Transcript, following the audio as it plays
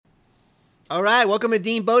All right, welcome to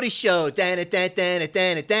Dean Bodie Show. Dean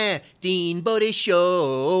Bodie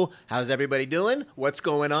Show. How's everybody doing? What's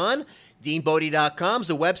going on? DeanBodie.com is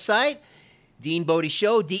the website. Dean Bodie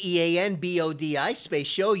Show, DeanBodi space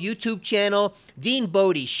show, YouTube channel, Dean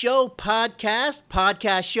Bodie Show podcast,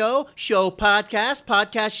 podcast show,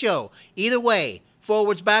 podcast show. Either way,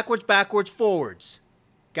 forwards, backwards, forwards.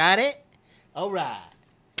 Got it? All right.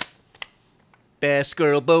 Best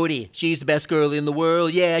girl, Bodie. She's the best girl in the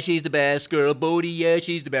world. Yeah, she's the best girl, Bodie. Yeah,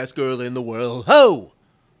 she's the best girl in the world. Ho!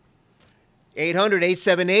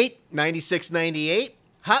 800-878-9698.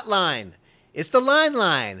 Hotline. It's the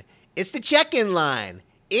line. It's the check-in line.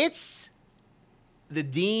 It's the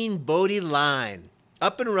Dean Bodie line.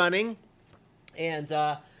 Up and running.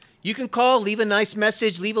 And you can call, leave a nice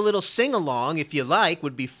message, leave a little sing-along if you like,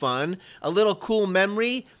 would be fun. A little cool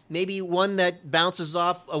memory, maybe one that bounces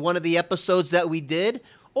off one of the episodes that we did,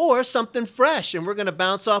 or something fresh, and we're going to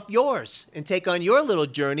bounce off yours and take on your little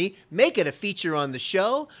journey, make it a feature on the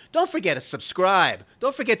show. Don't forget to subscribe.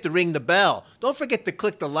 Don't forget to ring the bell. Don't forget to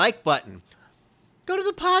click the like button. Go to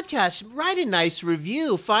the podcast, write a nice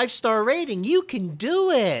review, 5-star rating. You can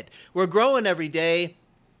do it. We're growing every day.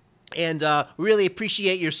 And really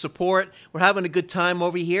appreciate your support. We're having a good time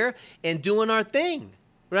over here and doing our thing,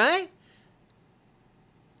 right?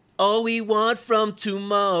 All we want from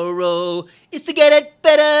tomorrow is to get it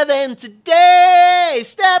better than today.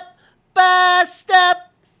 Step by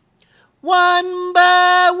step, one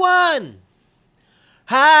by one.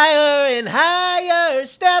 Higher and higher,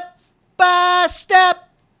 step by step,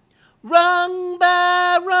 rung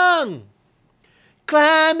by rung.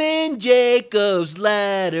 Climbing Jacob's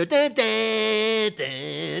ladder. Dun, dun,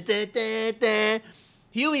 dun, dun, dun, dun.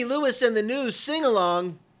 Huey Lewis and the News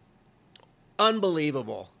sing-along.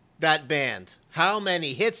 Unbelievable, that band. How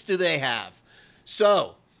many hits do they have?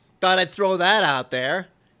 So, thought I'd throw that out there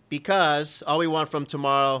because all we want from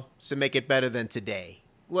tomorrow is to make it better than today.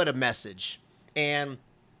 What a message. And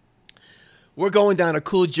we're going down a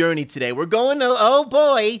cool journey today. We're going to, oh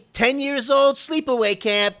boy, 10 years old sleepaway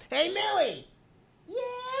camp. Hey, Millie.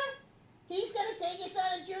 He's going to take us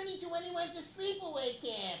on a journey to when he went to sleepaway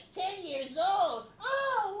camp. 10 years old.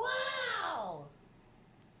 Oh, wow.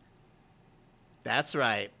 That's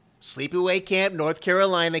right. Sleepaway Camp, North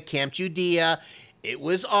Carolina, Camp Judea. It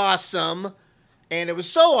was awesome. And it was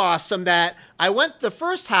so awesome that I went the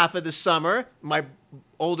first half of the summer. My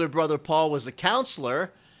older brother Paul was a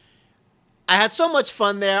counselor. I had so much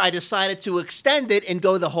fun there, I decided to extend it and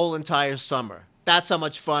go the whole entire summer. That's how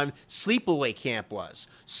much fun sleepaway camp was.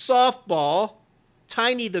 Softball,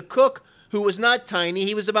 Tiny the cook, who was not tiny.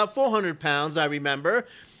 He was about 400 pounds, I remember.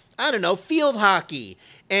 I don't know, field hockey.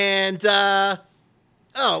 And, you're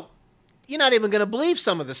not even going to believe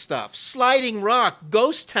some of the stuff. Sliding rock,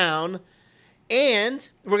 ghost town. And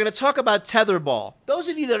we're going to talk about tetherball. Those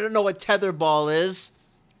of you that don't know what tetherball is,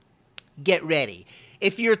 get ready.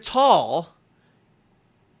 If you're tall,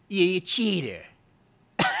 you're a cheater.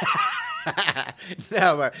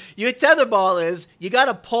 No, but your tetherball is you got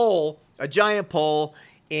a pole, a giant pole,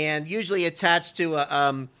 and usually attached to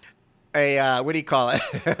a what do you call it?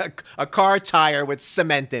 A car tire with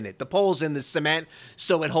cement in it. The pole's in the cement,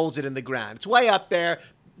 so it holds it in the ground. It's way up there,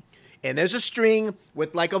 and there's a string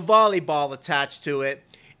with like a volleyball attached to it,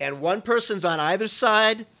 and one person's on either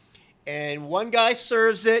side, and one guy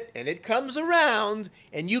serves it, and it comes around,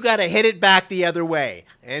 and you got to hit it back the other way,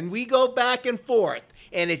 and we go back and forth.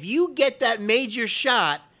 And if you get that major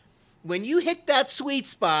shot, when you hit that sweet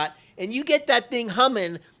spot and you get that thing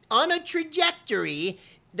humming on a trajectory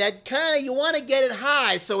that kind of, you want to get it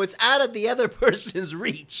high so it's out of the other person's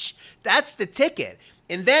reach. That's the ticket.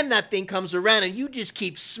 And then that thing comes around and you just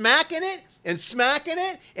keep smacking it. And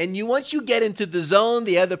once you get into the zone,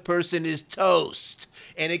 the other person is toast.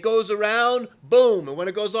 And it goes around, boom. And when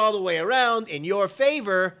it goes all the way around in your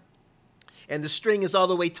favor, and the string is all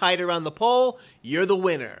the way tight around the pole, you're the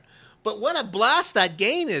winner. But what a blast that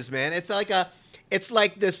game is, man. It's like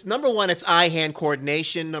this, number one, it's eye-hand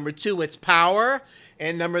coordination. Number two, it's power.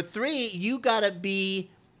 And number three, you got to be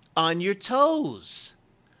on your toes.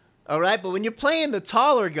 All right? But when you're playing the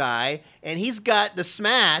taller guy, and he's got the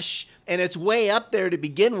smash, and it's way up there to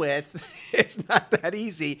begin with, it's not that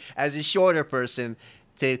easy as a shorter person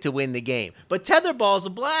to win the game. But tetherball's a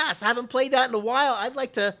blast. I haven't played that in a while.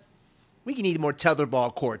 We can need more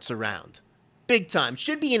tetherball courts around. Big time.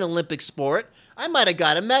 Should be an Olympic sport. I might have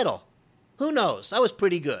got a medal. Who knows? I was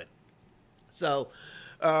pretty good. So,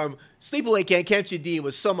 sleepaway camp, Camp Judea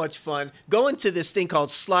was so much fun. Going to this thing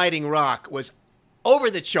called Sliding Rock was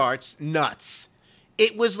over the charts nuts.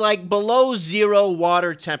 It was like below zero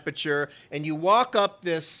water temperature, and you walk up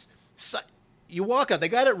this You walk up. They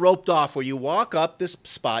got it roped off where you walk up this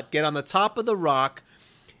spot, get on the top of the rock.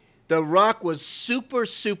 The rock was super,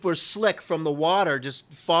 super slick from the water just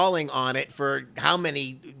falling on it for how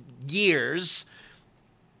many years.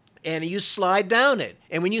 And you slide down it.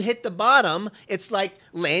 And when you hit the bottom, it's like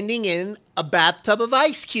landing in a bathtub of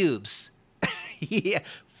ice cubes. Yeah,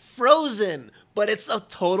 frozen. But it's a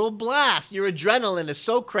total blast. Your adrenaline is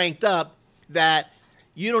so cranked up that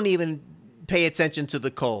you don't even pay attention to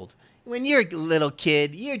the cold. When you're a little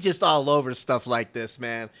kid, you're just all over stuff like this,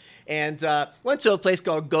 man. And went to a place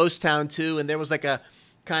called Ghost Town, too, and there was like a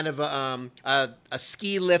kind of a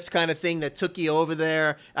ski lift kind of thing that took you over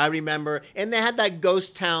there, I remember. And they had that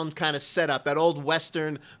Ghost Town kind of setup, that old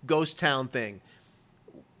Western Ghost Town thing.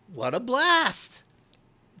 What a blast.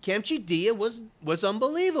 Camp Judea was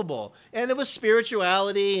unbelievable. And it was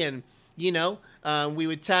spirituality, and, you know, we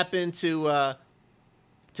would tap into...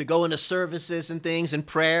 to go into services and things and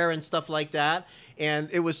prayer and stuff like that. And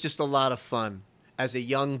it was just a lot of fun. As a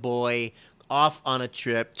young boy, off on a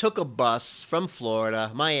trip, took a bus from Florida,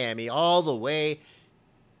 Miami, all the way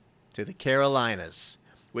to the Carolinas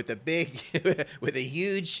with with a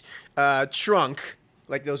huge trunk,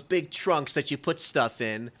 like those big trunks that you put stuff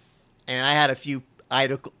in. And I had a few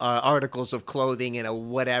articles of clothing and a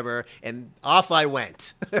whatever, and off I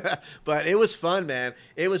went. But it was fun, man.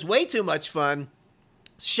 It was way too much fun.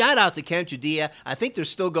 Shout out to Camp Judea. I think they're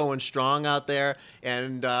still going strong out there,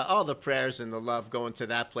 and all the prayers and the love going to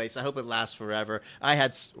that place. I hope it lasts forever. I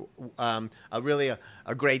had a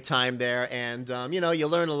great time there, and you know, you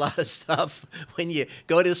learn a lot of stuff when you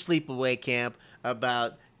go to a sleepaway camp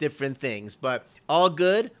about different things. But all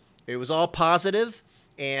good. It was all positive,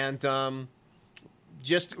 and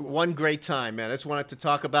just one great time, man. I just wanted to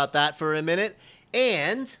talk about that for a minute,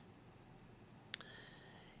 and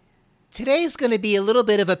today's going to be a little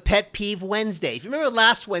bit of a Pet Peeve Wednesday. If you remember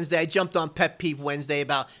last Wednesday, I jumped on Pet Peeve Wednesday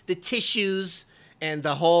about the tissues and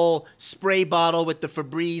the whole spray bottle with the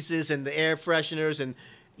Febrezes and the air fresheners and,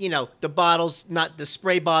 you know, the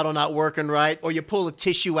spray bottle not working right, or you pull a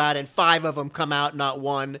tissue out and 5 of them come out, not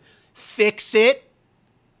one. Fix it.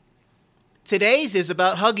 Today's is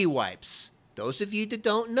about Huggy Wipes. Those of you that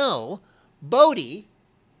don't know, Bodhi...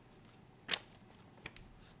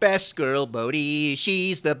 Best girl, Bodhi,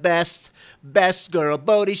 she's the best. Best girl,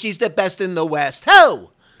 Bodhi, she's the best in the West. Ho!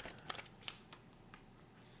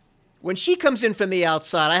 When she comes in from the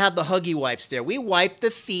outside, I have the Huggy Wipes there. We wipe the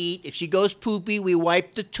feet. If she goes poopy, we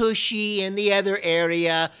wipe the tushy and the other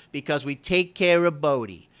area because we take care of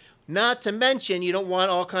Bodhi. Not to mention, you don't want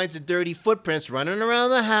all kinds of dirty footprints running around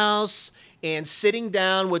the house and sitting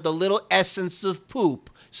down with a little essence of poop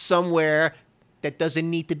somewhere that doesn't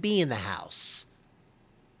need to be in the house.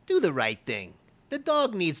 Do the right thing. The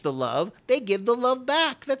dog needs the love. They give the love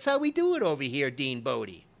back. That's how we do it over here, Dean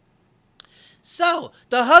Bodie. So,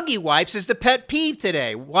 the Huggy Wipes is the pet peeve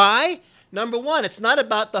today. Why? Number one, it's not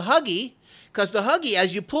about the Huggy, because the Huggy,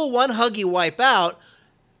 as you pull one Huggy Wipe out,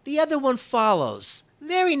 the other one follows.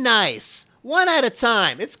 Very nice. One at a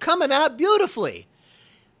time. It's coming out beautifully.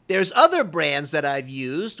 There's other brands that I've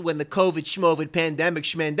used when the COVID, schmovid, pandemic,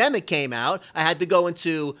 schmandemic came out. I had to go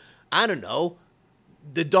into, I don't know,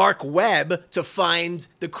 the dark web to find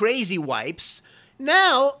the crazy wipes.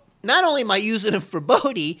 Now, not only am I using them for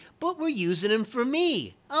Bodhi, but we're using them for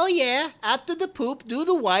me. Oh yeah, after the poop, do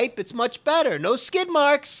the wipe. It's much better. No skid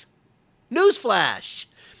marks. Newsflash.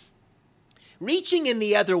 Reaching in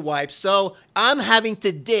the other wipe, so I'm having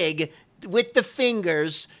to dig with the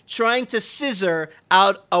fingers, trying to scissor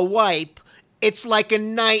out a wipe. It's like a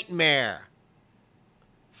nightmare.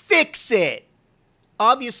 Fix it.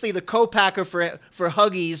 Obviously, the co-packer for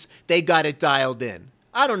Huggies, they got it dialed in.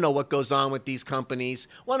 I don't know what goes on with these companies.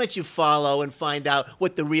 Why don't you follow and find out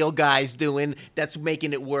what the real guy's doing that's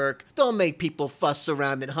making it work? Don't make people fuss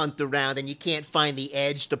around and hunt around and you can't find the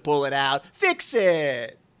edge to pull it out. Fix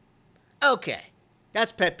it! Okay,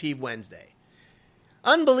 that's Pet Peeve Wednesday.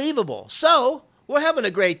 Unbelievable. So, we're having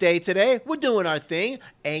a great day today. We're doing our thing.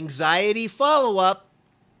 Anxiety follow-up.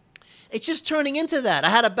 It's just turning into that. I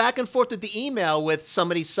had a back and forth with the email with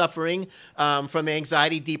somebody suffering from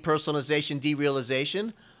anxiety, depersonalization,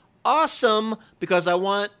 derealization. Awesome, because I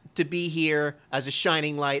want to be here as a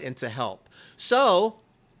shining light and to help. So,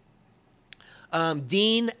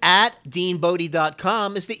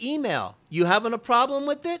 dean@deanbodie.com is the email. You having a problem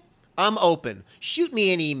with it? I'm open. Shoot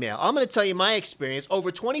me an email. I'm going to tell you my experience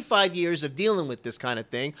over 25 years of dealing with this kind of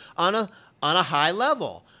thing on a high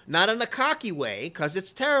level. Not in a cocky way, because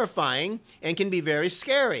it's terrifying and can be very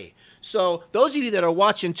scary. So those of you that are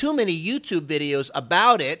watching too many YouTube videos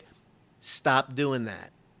about it, stop doing that.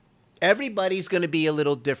 Everybody's going to be a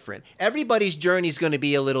little different. Everybody's journey is going to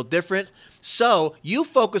be a little different. So you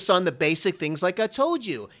focus on the basic things like I told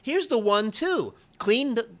you. Here's the 1, 2.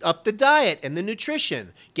 Clean up the diet and the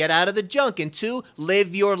nutrition. Get out of the junk. And 2,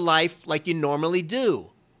 live your life like you normally do.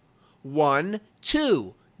 1,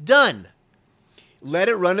 2. Done. Let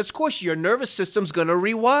it run its course. Your nervous system's going to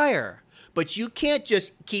rewire. But you can't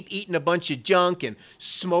just keep eating a bunch of junk and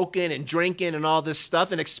smoking and drinking and all this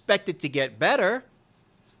stuff and expect it to get better.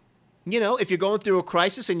 You know, if you're going through a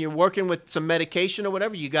crisis and you're working with some medication or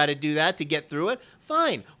whatever, you got to do that to get through it.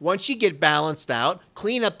 Fine. Once you get balanced out,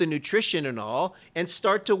 clean up the nutrition and all, and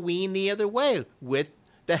start to wean the other way with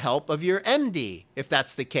the help of your MD, if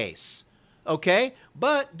that's the case. Okay?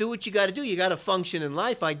 But do what you got to do. You got to function in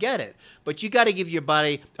life. I get it. But you got to give your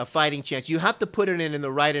body a fighting chance. You have to put it in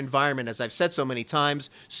the right environment, as I've said so many times,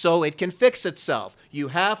 so it can fix itself. You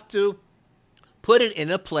have to put it in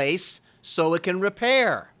a place so it can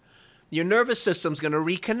repair. Your nervous system's going to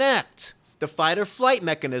reconnect. The fight or flight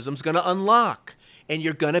mechanism's going to unlock. And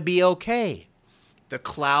you're going to be okay. The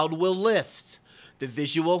cloud will lift. The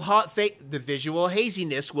visual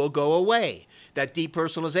haziness will go away. That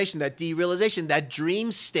depersonalization, that derealization, that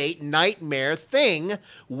dream state nightmare thing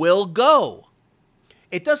will go.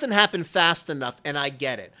 It doesn't happen fast enough, and I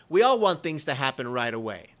get it. We all want things to happen right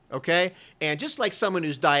away. Okay? And just like someone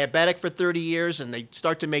who's diabetic for 30 years and they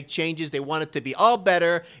start to make changes, they want it to be all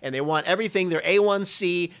better and they want everything, their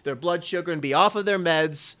A1C, their blood sugar, and be off of their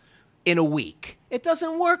meds in a week. It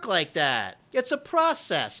doesn't work like that. It's a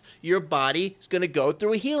process. Your body is going to go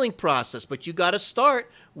through a healing process, but you got to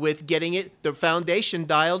start with getting the foundation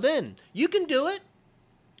dialed in. You can do it.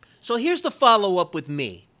 So here's the follow-up with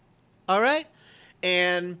me. All right?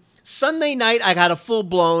 And Sunday night, I got a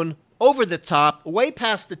full-blown over the top, way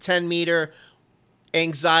past the 10-meter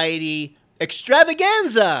anxiety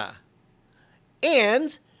extravaganza.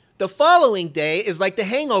 And the following day is like the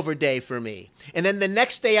hangover day for me. And then the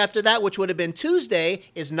next day after that, which would have been Tuesday,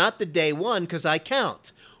 is not the day 1 because I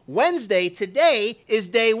count. Wednesday, today, is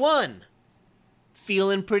day 1.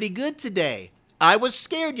 Feeling pretty good today. I was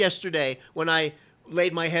scared yesterday when I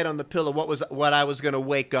laid my head on the pillow what I was going to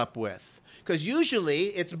wake up with. Because usually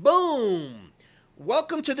it's boom.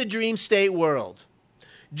 Welcome to the dream state world.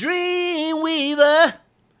 Dreamweaver,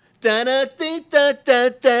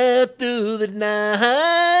 da-da-da-da-da-da, through the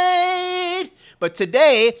night. But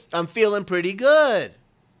today, I'm feeling pretty good.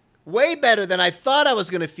 Way better than I thought I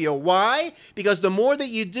was going to feel. Why? Because the more that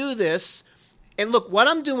you do this, and look, what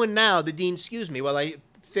I'm doing now, excuse me, while I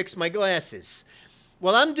fix my glasses.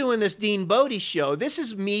 While I'm doing this Dean Bodie show, this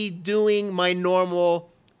is me doing my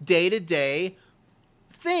normal day-to-day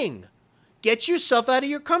thing. Get yourself out of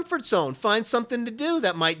your comfort zone. Find something to do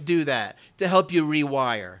that might do that to help you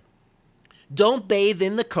rewire. Don't bathe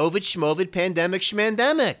in the COVID, schmovid, pandemic,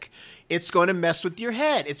 schmandemic. It's going to mess with your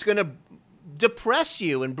head. It's going to depress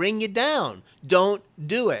you and bring you down. Don't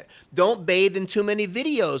do it. Don't bathe in too many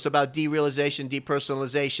videos about derealization,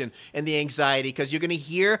 depersonalization, and the anxiety, because you're going to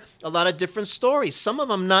hear a lot of different stories. Some of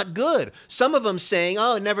them not good. Some of them saying,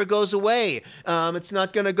 oh, it never goes away. It's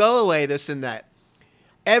not going to go away, this and that.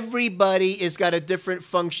 Everybody has got a different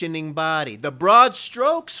functioning body. The broad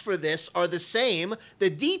strokes for this are the same.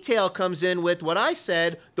 The detail comes in with what I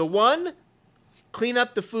said. The 1, clean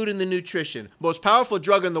up the food and the nutrition. Most powerful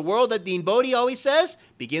drug in the world that Dean Bodie always says,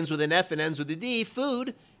 begins with an F and ends with a D,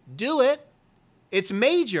 food. Do it. It's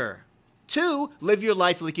major. 2, live your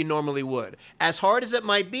life like you normally would. As hard as it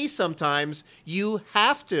might be sometimes, you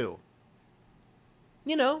have to.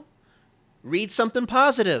 You know, read something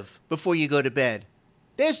positive before you go to bed.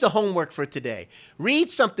 There's the homework for today.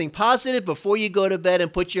 Read something positive before you go to bed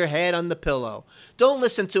and put your head on the pillow. Don't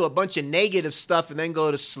listen to a bunch of negative stuff and then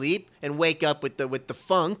go to sleep and wake up with the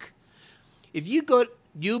funk. If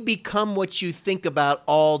you become what you think about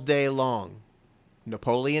all day long.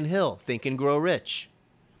 Napoleon Hill, Think and Grow Rich.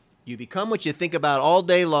 You become what you think about all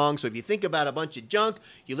day long. So if you think about a bunch of junk,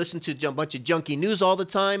 you listen to a bunch of junky news all the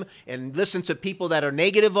time, and listen to people that are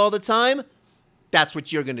negative all the time, that's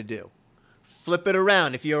what you're going to do. Flip it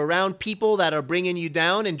around. If you're around people that are bringing you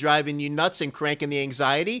down and driving you nuts and cranking the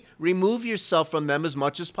anxiety, remove yourself from them as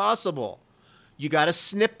much as possible. You got to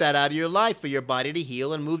snip that out of your life for your body to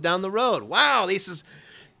heal and move down the road. Wow, this is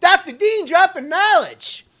Dr. Dean dropping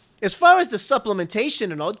knowledge. As far as the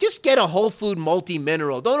supplementation and all, just get a whole food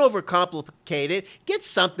multi-mineral. Don't overcomplicate it. Get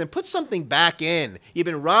something. Put something back in. You've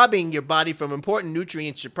been robbing your body from important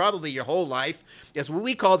nutrients probably your whole life. That's what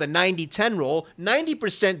we call the 90-10 rule.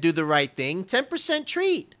 90% do the right thing, 10%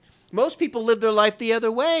 treat. Most people live their life the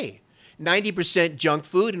other way. 90% junk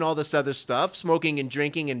food and all this other stuff, smoking and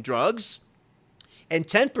drinking and drugs. And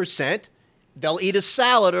 10% they'll eat a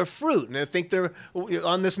salad or fruit, and they think they're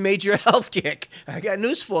on this major health kick. I got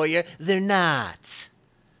news for you. They're not.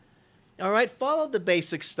 All right, follow the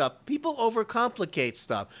basic stuff. People overcomplicate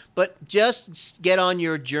stuff, but just get on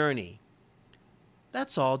your journey.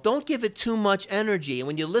 That's all. Don't give it too much energy. And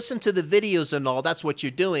when you listen to the videos and all, that's what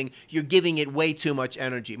you're doing. You're giving it way too much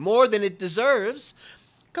energy, more than it deserves,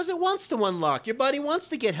 because it wants to unlock. Your body wants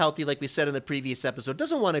to get healthy, like we said in the previous episode. It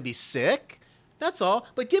doesn't want to be sick. That's all.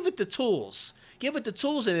 But give it the tools. Give it the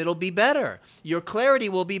tools and it'll be better. Your clarity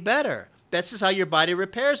will be better. This is how your body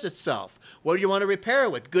repairs itself. What do you want to repair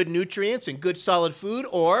it with? Good nutrients and good solid food?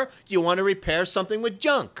 Or do you want to repair something with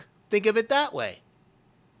junk? Think of it that way.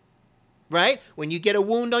 Right? When you get a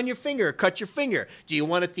wound on your finger, or cut your finger, do you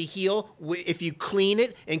want it to heal if you clean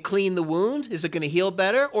it and clean the wound? Is it going to heal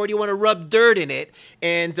better? Or do you want to rub dirt in it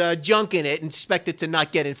and junk in it and expect it to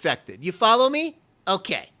not get infected? You follow me?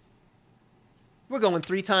 Okay. We're going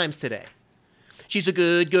 3 times today. She's a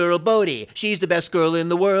good girl, Bodie. She's the best girl in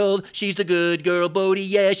the world. She's the good girl, Bodie.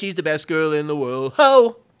 Yeah, she's the best girl in the world.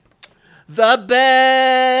 Ho! The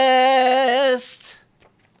best!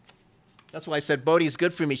 That's why I said Bodhi's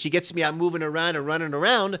good for me. She gets me out moving around and running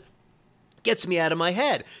around, gets me out of my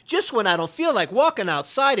head. Just when I don't feel like walking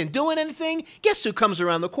outside and doing anything, guess who comes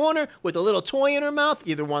around the corner with a little toy in her mouth,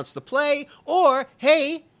 either wants to play or,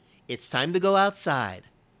 hey, it's time to go outside.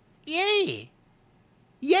 Yay!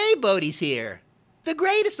 Yay, Bodhi's here. The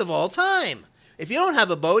greatest of all time. If you don't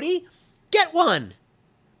have a Bodhi, get one.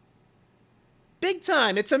 Big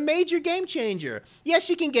time. It's a major game changer. Yes,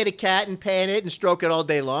 you can get a cat and pet it and stroke it all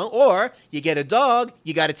day long. Or you get a dog,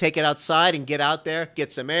 you got to take it outside and get out there,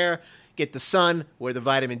 get some air, get the sun where the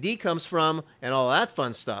vitamin D comes from, and all that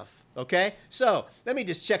fun stuff. Okay? So let me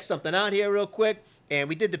just check something out here real quick. And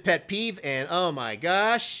we did the pet peeve, and oh my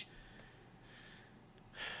gosh.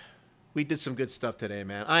 We did some good stuff today,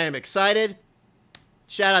 man. I am excited.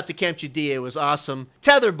 Shout out to Kemchi D. It was awesome.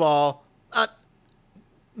 Tetherball.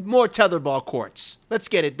 More tetherball courts. Let's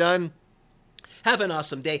get it done. Have an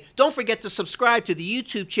awesome day. Don't forget to subscribe to the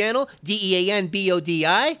YouTube channel,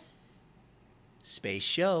 DEANBODI, Space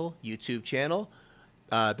Show, YouTube channel,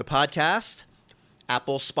 the podcast,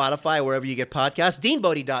 Apple, Spotify, wherever you get podcasts,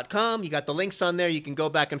 DeanBodie.com. You got the links on there. You can go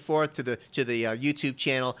back and forth to the YouTube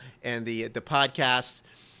channel and the podcast.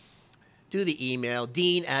 Do the email,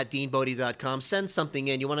 dean@deanbodie.com. Send something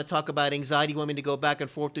in. You want to talk about anxiety? You want me to go back and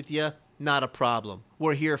forth with you? Not a problem.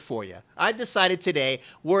 We're here for you. I've decided today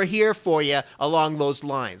we're here for you along those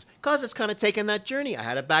lines because it's kind of taken that journey. I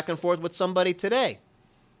had a back and forth with somebody today.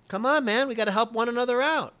 Come on, man. We got to help one another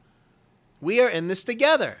out. We are in this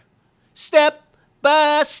together. Step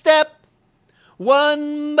by step,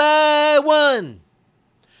 one by one,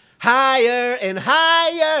 higher and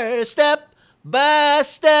higher, step by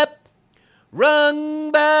step,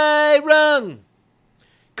 rung by rung.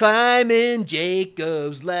 Climbing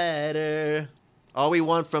Jacob's ladder. All we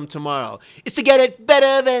want from tomorrow is to get it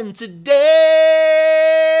better than today.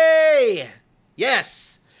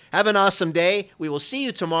 Yes. Have an awesome day. We will see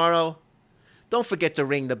you tomorrow. Don't forget to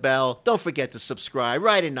ring the bell. Don't forget to subscribe.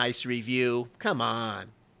 Write a nice review. Come on.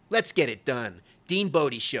 Let's get it done. Dean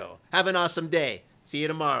Bodie Show. Have an awesome day. See you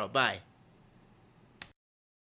tomorrow. Bye.